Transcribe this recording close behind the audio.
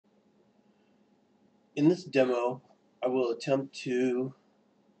In this demo, I will attempt to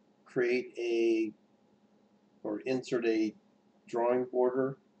create or insert a drawing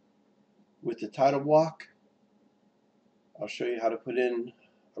border with the title block. I'll show you how to put in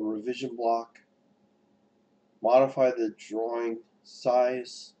a revision block, modify the drawing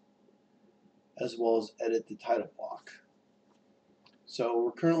size, as well as edit the title block. So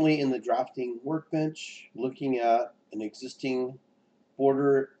we're currently in the Drafting Workbench looking at an existing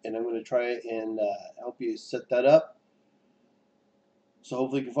border, and I'm going to try and help you set that up. So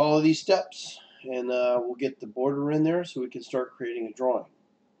hopefully you can follow these steps, and we'll get the border in there so we can start creating a drawing.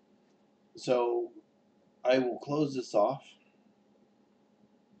 So I will close this off.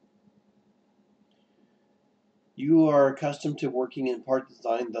 You are accustomed to working in part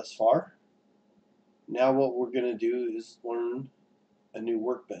design thus far. Now what we're going to do is learn a new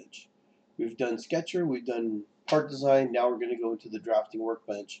workbench. We've done Sketcher, we've done part design, now we're going to go into the Drafting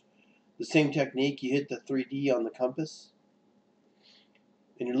Workbench. The same technique, you hit the 3D on the compass,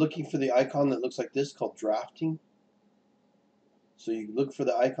 and you're looking for the icon that looks like this called Drafting. So you look for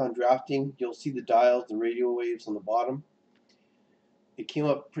the icon Drafting, you'll see the dials, the radio waves on the bottom. It came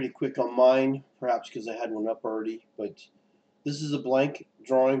up pretty quick on mine, perhaps because I had one up already, but this is a blank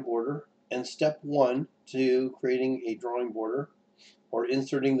drawing border, and step one to creating a drawing border or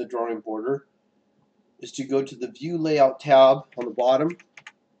inserting the drawing border is to go to the View Layout tab on the bottom.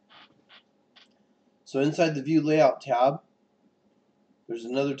 So inside the View Layout tab, there's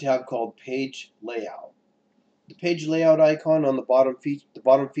another tab called Page Layout. The page layout icon on the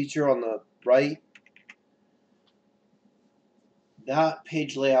bottom feature on the right, that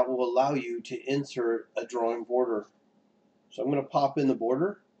page layout will allow you to insert a drawing border. So I'm going to pop in the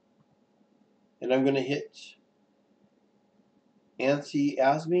border, and I'm going to hit ANSI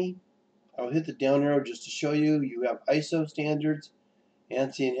ASME. I'll hit the down arrow just to show you. You have ISO standards,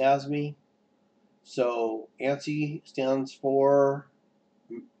 ANSI and ASME. So ANSI stands for,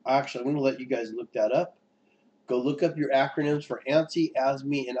 actually I'm going to let you guys look that up. Go look up your acronyms for ANSI,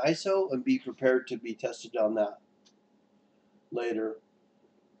 ASME, and ISO, and be prepared to be tested on that later.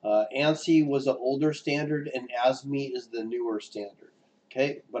 ANSI was an older standard, and ASME is the newer standard.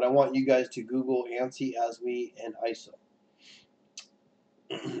 Okay, but I want you guys to Google ANSI, ASME, and ISO.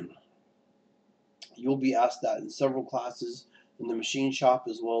 You'll be asked that in several classes in the machine shop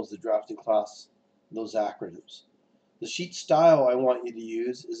as well as the drafting class, those acronyms. The sheet style I want you to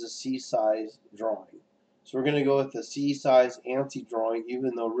use is a C-size drawing. So we're going to go with the C-size ANSI drawing,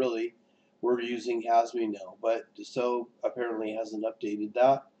 even though really we're using ASME now, but so apparently hasn't updated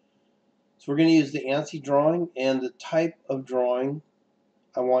that. So we're going to use the ANSI drawing, and the type of drawing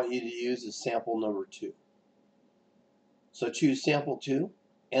I want you to use is sample number 2. So choose sample 2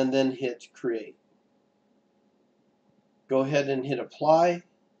 and then hit create. Go ahead and hit apply.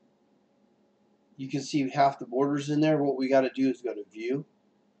 You can see half the borders in there. What we got to do is go to view,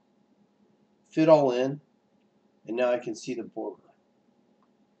 fit all in, and now I can see the border.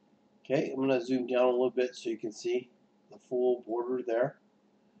 Okay, I'm going to zoom down a little bit so you can see the full border there.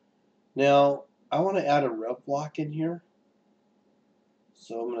 Now I want to add a rev block in here,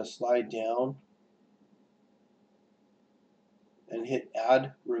 so I'm going to slide down and hit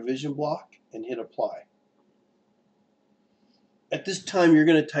add revision block and hit apply. At this time you're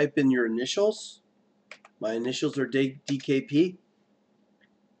going to type in your initials. My initials are DKP.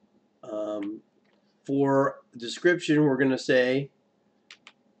 For description we're going to say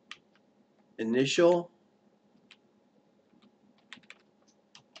initial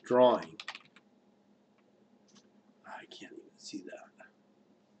drawing. I can't even see that.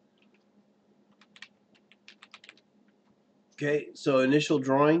 Okay, so initial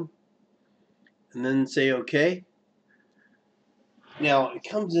drawing, and then say OK. Now it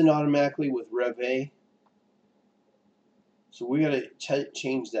comes in automatically with Rev A, so we got to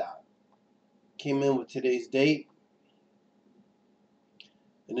change that. Came in with today's date.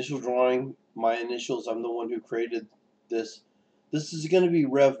 Initial drawing, my initials, I'm the one who created this. This is going to be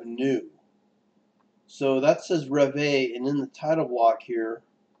Rev New. So that says Rev A, and in the title block here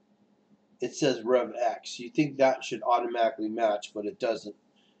it says Rev X. You think that should automatically match, but it doesn't.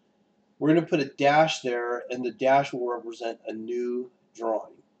 We're going to put a dash there, and the dash will represent a new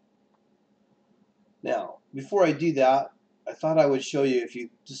drawing. Now, before I do that, I thought I would show you, if you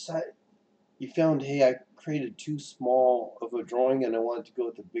decide, you found, hey, I created too small of a drawing and I wanted to go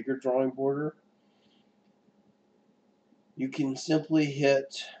with a bigger drawing border, you can simply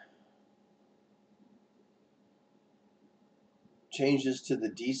hit change this to the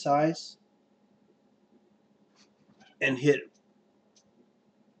D size and hit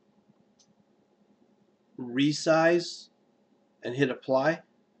resize and hit apply.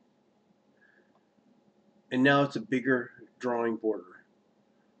 and now it's a bigger drawing border.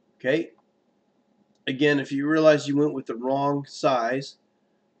 Okay. Again, if you realize you went with the wrong size,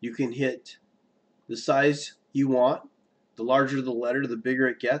 you can hit the size you want. The larger the letter, the bigger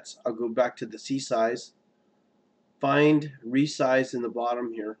it gets. I'll go back to the C size. Find resize in the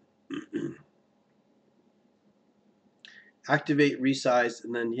bottom here. Activate resize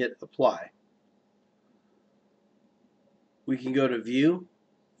and then hit apply. We can go to view,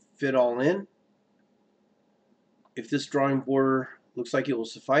 fit all in. If this drawing border looks like it will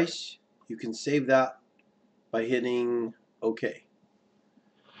suffice, you can save that by hitting OK.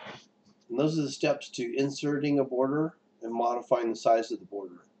 And those are the steps to inserting a border and modifying the size of the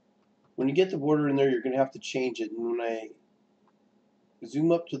border. When you get the border in there, you're going to have to change it. And when I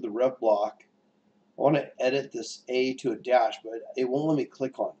zoom up to the rev block, I want to edit this A to a dash, but it won't let me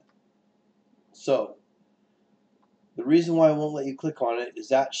click on it. So the reason why I won't let you click on it is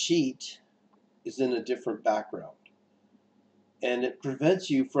that sheet is in a different background. And it prevents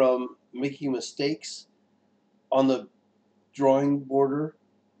you from making mistakes on the drawing border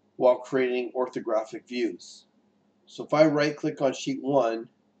while creating orthographic views. So if I right click on sheet 1,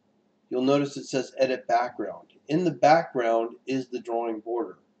 you'll notice it says edit background. In the background is the drawing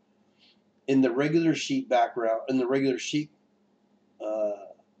border. In the regular sheet background, in the regular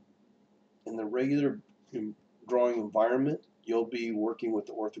drawing environment, you'll be working with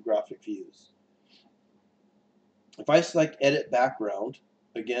the orthographic views. If I select edit background,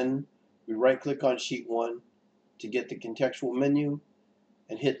 again, we right click on sheet 1 to get the contextual menu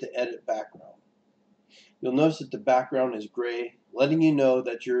and hit the edit background. You'll notice that the background is gray, letting you know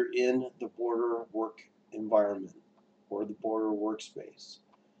that you're in the border work environment or the border workspace.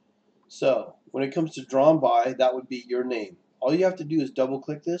 So when it comes to drawn by, that would be your name. All you have to do is double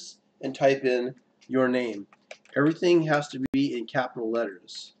click this and type in your name. Everything has to be in capital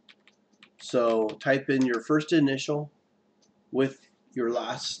letters. So type in your first initial with your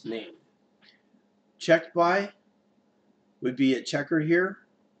last name. Checked by would be a checker here.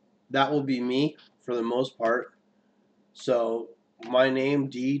 That will be me for the most part. So my name,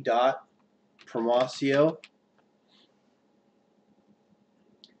 D. Promasio,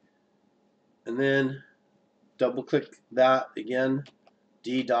 and then double click that again,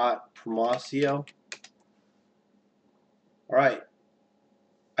 D. Promasio. All right.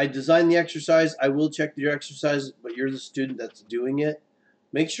 I designed the exercise. I will check your exercise, but you're the student that's doing it.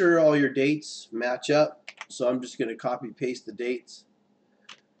 Make sure all your dates match up. So I'm just going to copy paste the dates.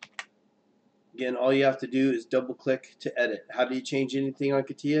 Again, all you have to do is double click to edit. How do you change anything on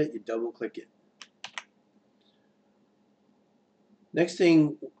CATIA? You double click it. Next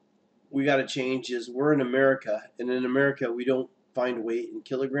thing we got to change is we're in America, and in America we don't find weight in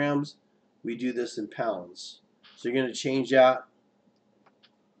kilograms. We do this in pounds. So you're going to change that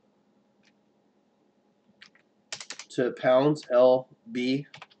to pounds, LB.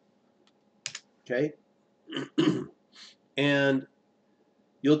 Okay. And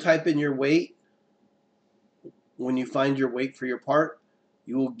you'll type in your weight. When you find your weight for your part,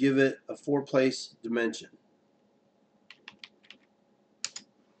 you will give it a 4-place dimension.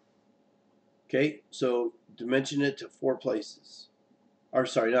 Okay, so dimension it to 4 places. Or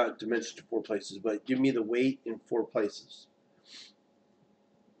sorry, not dimension to 4 places, but give me the weight in 4 places.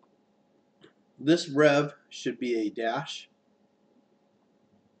 This rev should be a dash.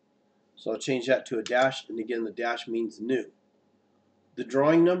 So I'll change that to a dash, and again the dash means new. The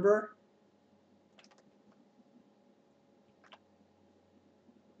drawing number,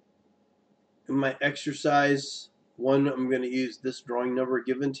 in my exercise 1, I'm going to use this drawing number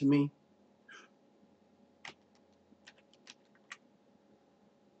given to me.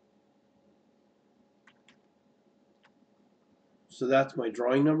 So that's my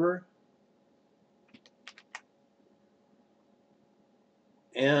drawing number.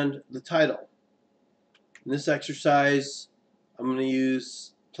 And the title. In this exercise, I'm going to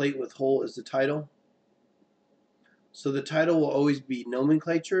use plate with hole as the title. So the title will always be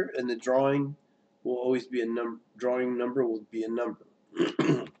nomenclature, and the drawing will always be a number. Drawing number will be a number.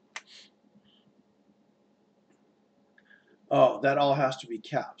 Oh, that all has to be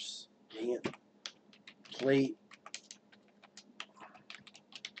caps. Dang it. Plate.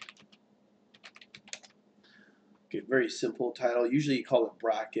 Okay, very simple title. Usually you call it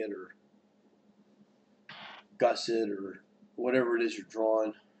bracket or gusset or whatever it is you're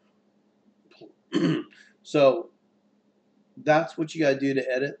drawing. So that's what you got to do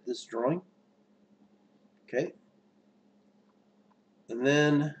to edit this drawing. Okay. And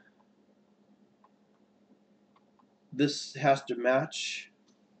then this has to match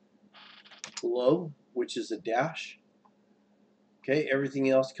below, which is a dash. Okay, everything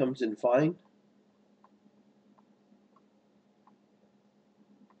else comes in fine.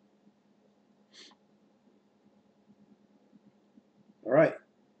 Alright,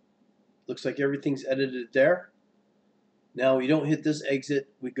 looks like everything's edited there. Now we don't hit this exit,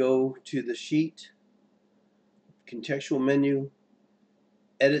 we go to the sheet, contextual menu,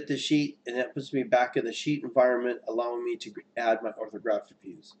 edit the sheet, and that puts me back in the sheet environment, allowing me to add my orthographic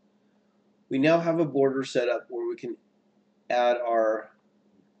views. We now have a border set up where we can add our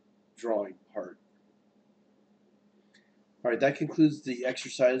drawing part. Alright, that concludes the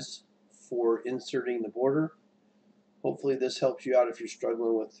exercise for inserting the border. Hopefully this helps you out if you're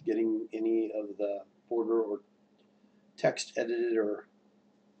struggling with getting any of the border or text edited or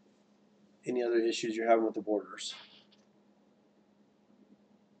any other issues you're having with the borders.